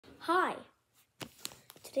Hi,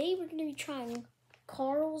 today we're going to be trying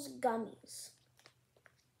Karl's gummies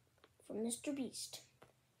from Mr. Beast.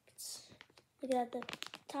 Look at the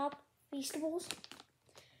top Feastables.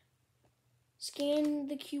 Scan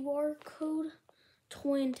the QR code to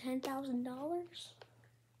win $10,000.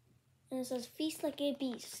 And it says feast like a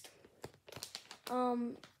beast.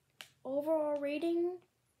 Overall rating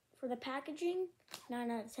for the packaging,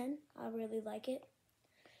 9 out of 10. I really like it.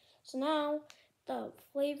 So now the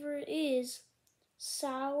flavor is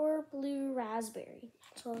sour blue raspberry.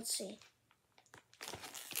 So let's see.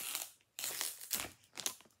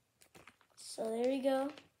 So there you go.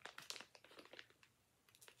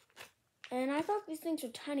 And I thought these things were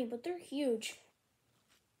tiny, but they're huge.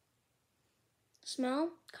 Smell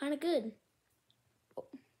kind of good. Oh,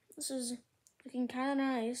 this is looking kind of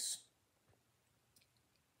nice.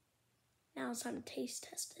 Now it's time to taste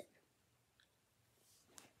test it.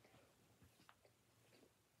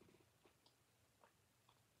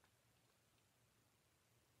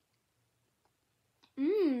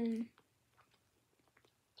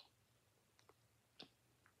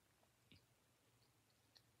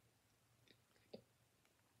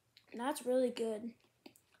 That's really good.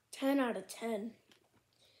 10 out of 10.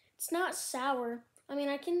 It's not sour. I mean,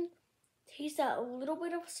 I can taste that a little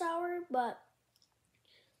bit of sour, but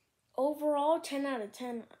overall, 10 out of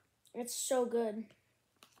 10. It's so good.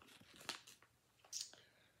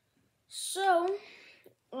 So,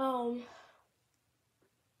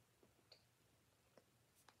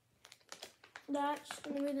 that's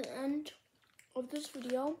going to be the end of this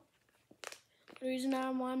video. The reason I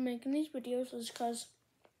want making these videos is because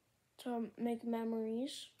to make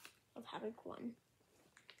memories of having fun.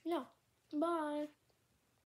 Yeah, bye.